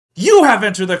You have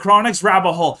entered the Chronic's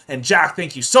rabbit hole, and Jack,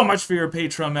 thank you so much for your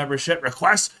Patreon membership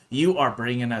request. You are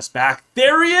bringing us back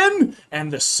THERION,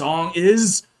 and the song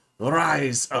is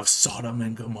Rise of Sodom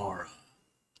and Gomorrah.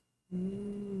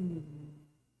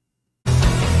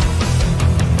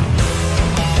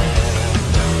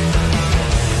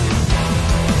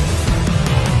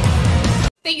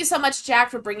 Thank you so much, Jack,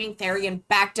 for bringing THERION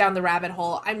back down the rabbit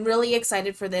hole. I'm really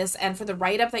excited for this and for the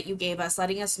write-up that you gave us,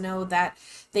 letting us know that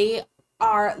they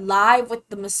are live with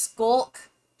the Miskolc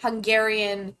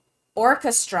Hungarian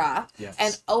Orchestra. Yes.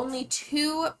 And only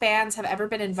 2 bands have ever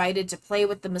been invited to play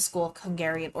with the Miskolc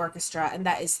Hungarian Orchestra, and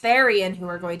that is THERION, who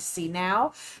we're going to see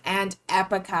now, and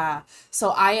Epica. So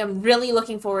I am really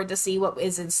looking forward to see what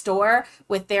is in store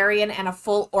with THERION and a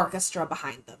full orchestra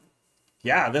behind them.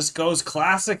 Yeah, this goes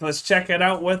classic. Let's check it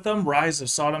out with them. Rise of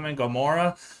Sodom and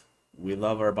Gomorrah. We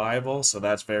love our Bible, so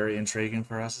that's very intriguing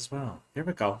for us as well. Here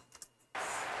we go.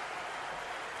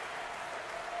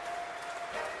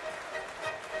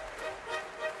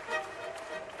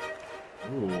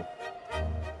 Ooh.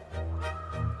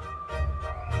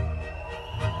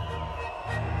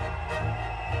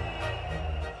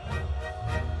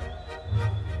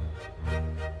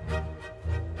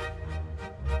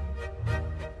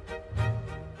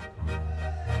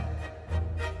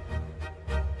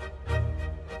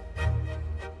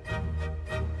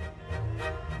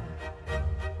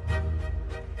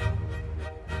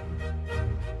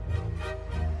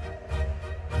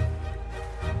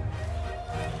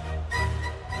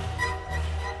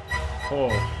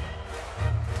 Oh.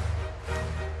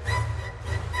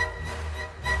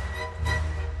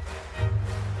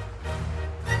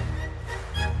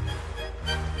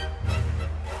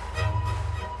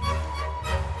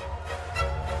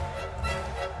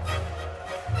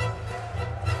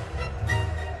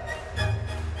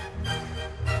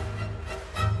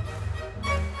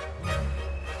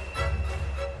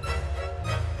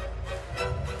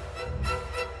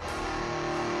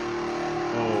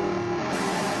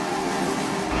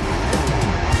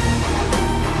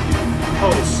 Oh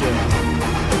shit.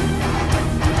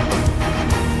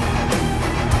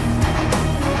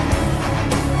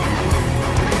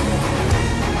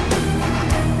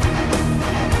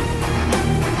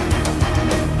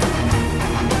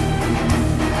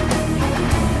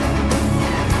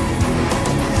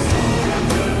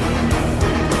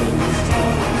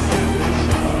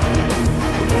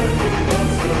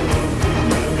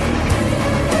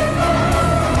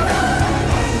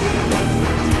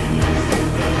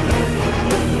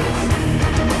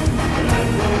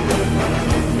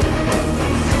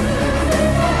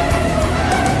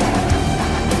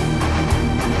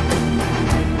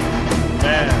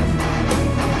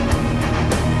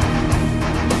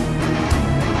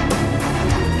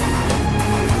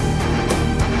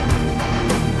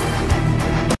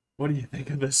 What do you think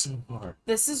of this so far?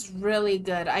 This is really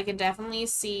good. I can definitely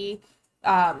see,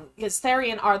 because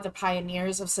THERION are the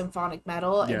pioneers of symphonic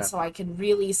metal, Yeah. and so I can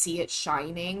really see it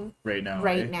shining Right now,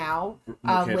 right eh? now,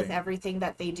 No with kidding. everything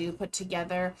that they do put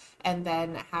together, and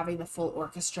then having the full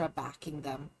orchestra backing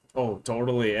them. Oh,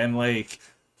 totally. And like,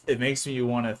 it makes me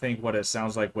want to think what it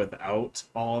sounds like without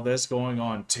all this going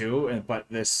on too. And but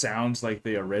this sounds like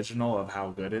the original of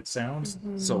how good it sounds.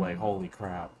 So like, holy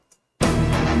crap.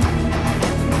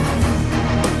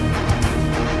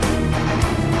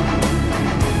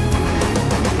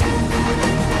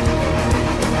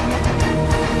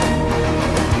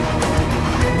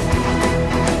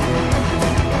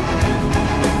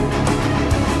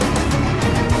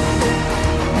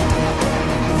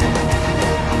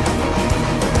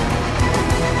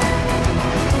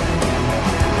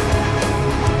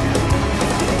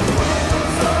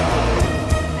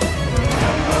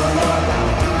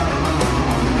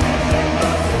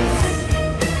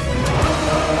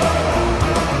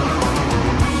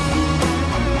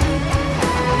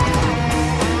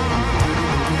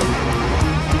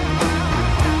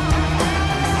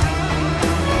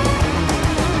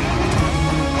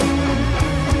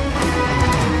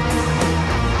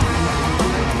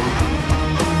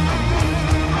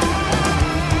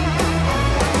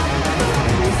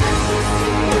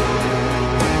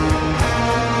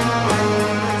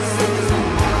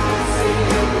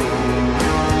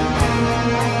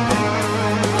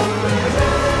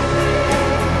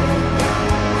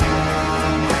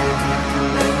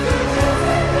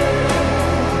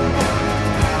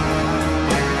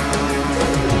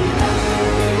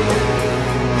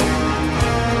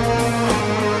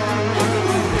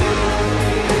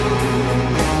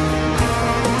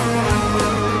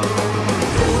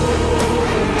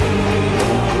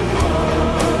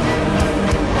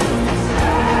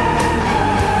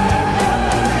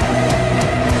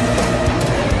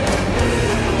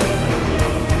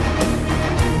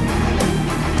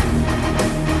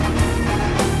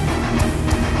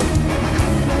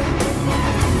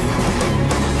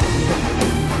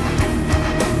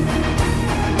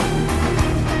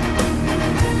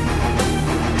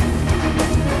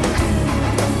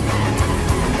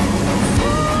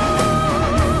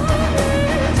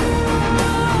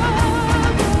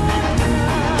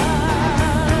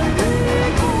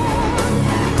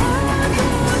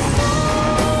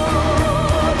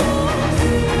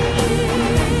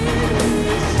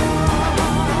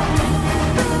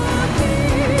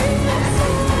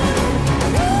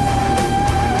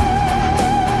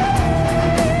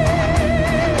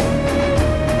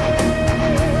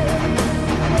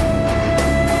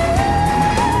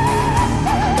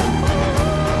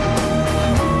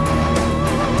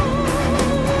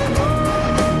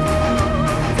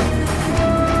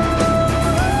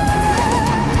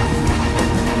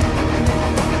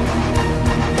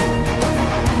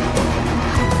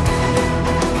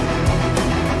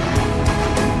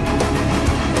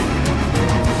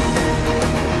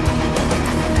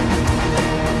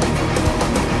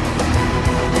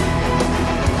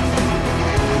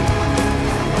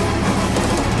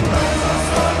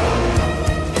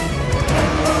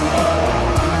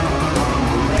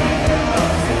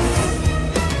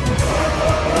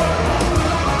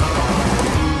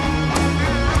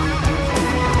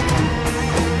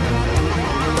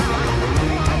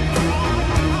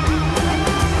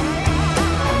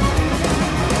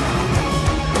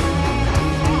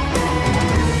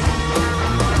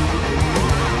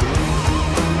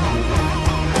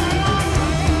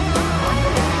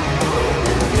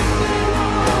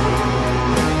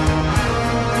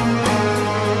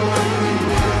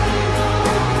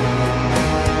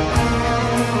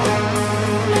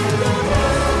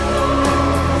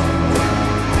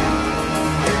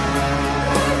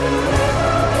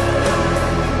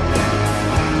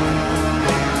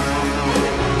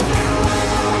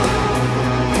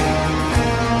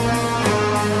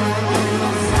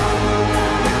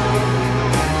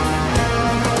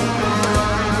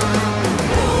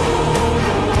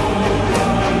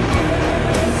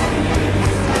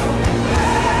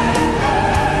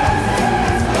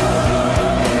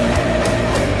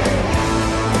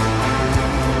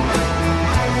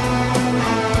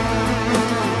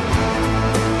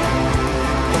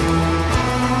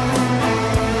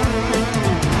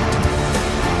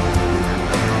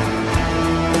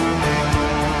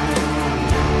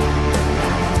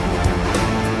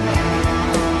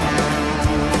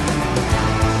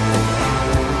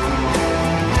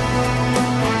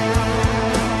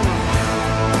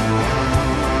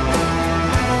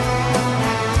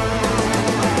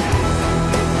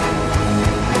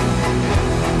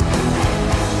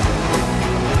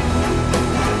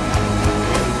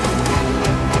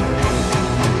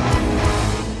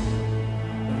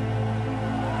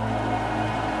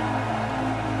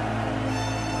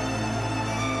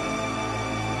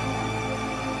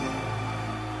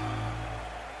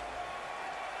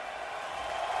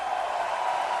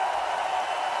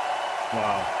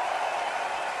 Wow.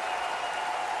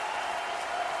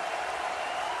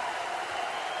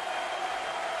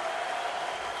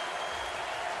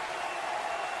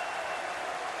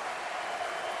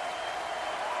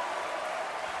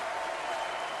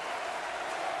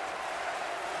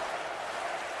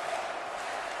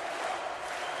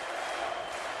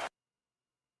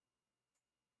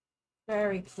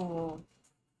 Very cool.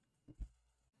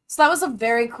 So that was a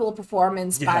very cool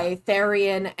performance by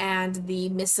THERION and the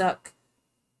Miskolc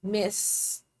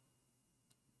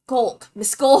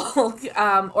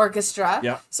Orchestra.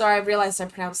 Yeah. Sorry, I realized I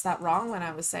pronounced that wrong when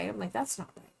I was saying it. I'm like, that's not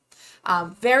right.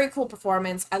 Very cool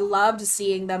performance. I loved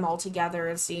seeing them all together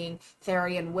and seeing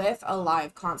THERION with a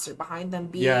live concert behind them,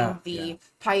 being the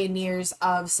pioneers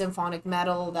of symphonic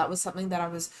metal. That was something that I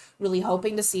was really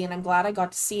hoping to see, and I'm glad I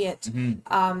got to see it.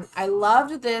 I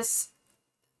loved this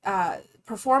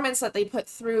performance that they put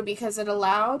through because it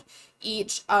allowed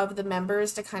each of the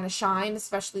members to kind of shine,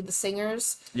 especially the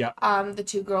singers. The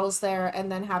two girls there,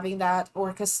 and then having that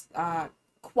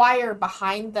choir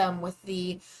behind them with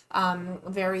the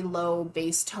very low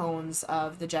bass tones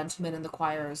of the gentlemen in the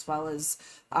choir, as well as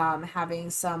having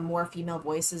some more female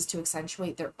voices to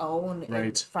accentuate their own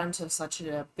in front of such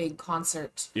a big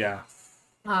concert.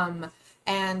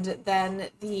 And then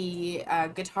the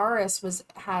guitarist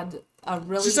had a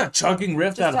really just a chugging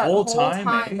riff that whole time,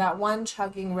 eh? That one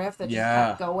chugging riff that just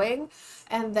kept going,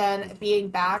 and then being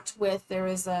backed with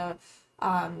that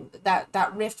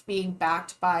riff being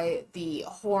backed by the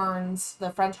horns,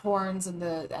 the French horns, and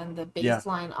the bass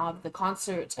line of the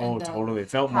concert. And totally.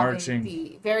 It felt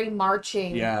marching. Very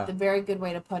marching. The very good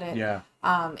way to put it.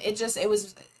 It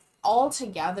was all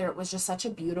together. It was just such a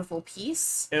beautiful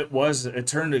piece. It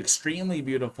turned extremely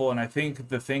beautiful, and I think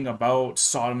the thing about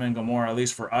Sodom and Gomorrah, at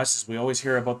least for us, is we always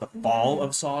hear about the fall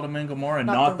of Sodom and Gomorrah and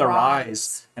not the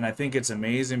rise. And I think it's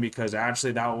amazing because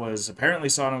actually apparently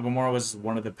Sodom and Gomorrah was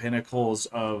one of the pinnacles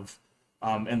of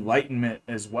enlightenment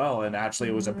as well, and actually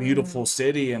it was a beautiful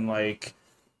city, and like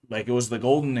it was the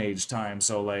golden age time.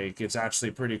 So like it's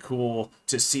actually pretty cool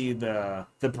to see the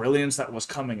brilliance that was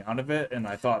coming out of it, and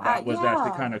I thought that was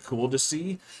actually kind of cool to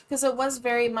see, because it was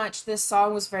this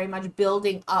song was very much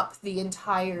building up the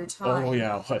entire time.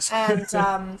 It was.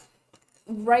 And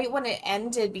right when it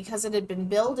ended, because it had been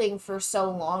building for so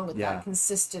long with that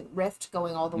consistent riff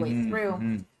going all the way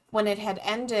through, when it had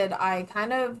ended, I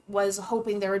kind of was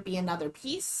hoping there would be another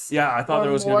piece. I thought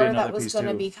there was going to be another piece that was going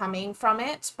to be coming from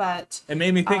it, but it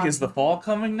made me think: is the fall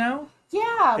coming now?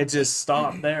 Yeah, it just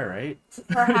stopped there, right?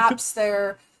 Perhaps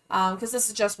there, because this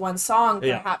is just one song.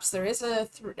 Perhaps there is a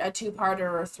two-parter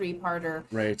or a three-parter,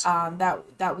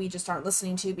 that we just aren't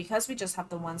listening to because we just have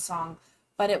the one song.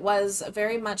 But it was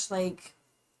very much like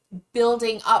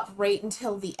building up right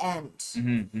until the end.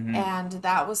 And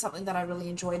that was something that I really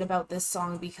enjoyed about this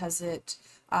song, because it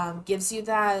gives you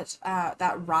that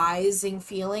rising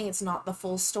feeling. It's not the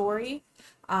full story.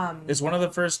 It's one of the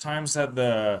first times that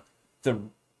the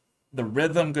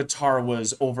rhythm guitar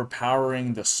was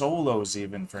overpowering the solos,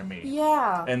 even for me.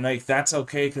 And like that's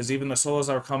okay, because even the solos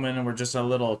that were coming in were just a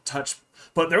little touch,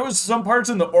 but there was some parts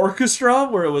in the orchestra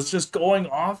where it was just going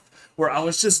off, where I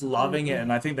was just loving it,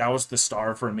 and I think that was the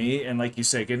star for me. And like you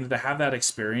say, getting to have that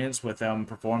experience with them,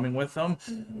 performing with them,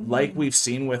 like we've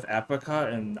seen with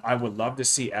Epica, and I would love to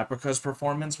see Epica's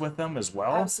performance with them as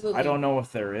well. Absolutely. I don't know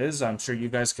if there is. I'm sure you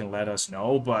guys can let us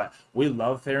know, but we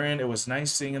love THERION. It was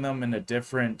nice seeing them in a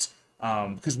different...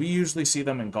 because we usually see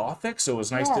them in Gothic, so it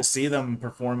was nice to see them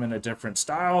perform in a different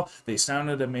style. They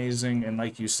sounded amazing, and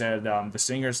like you said, the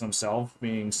singers themselves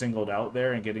being singled out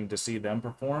there and getting to see them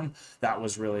perform, that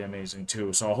was really amazing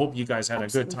too. So I hope you guys had a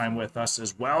good time with us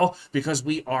as well, because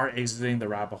we are exiting the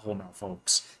rabbit hole now,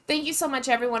 folks. Thank you so much,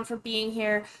 everyone, for being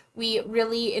here. We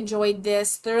really enjoyed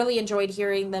this, thoroughly enjoyed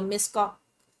hearing the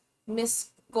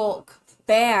Miskolc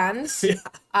band,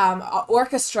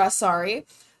 orchestra, sorry.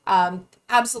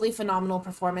 Absolutely phenomenal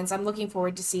performance. I'm looking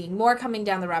forward to seeing more coming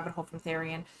down the rabbit hole from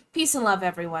THERION. Peace and love,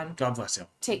 everyone. God bless you.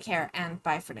 Take care, and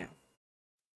bye for now.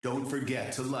 Don't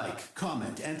forget to like,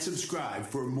 comment, and subscribe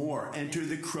for more Enter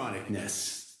the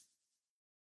Chronicness.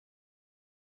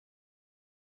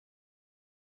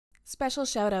 Special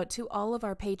shout out to all of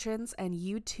our patrons and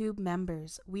YouTube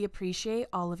members. We appreciate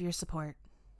all of your support.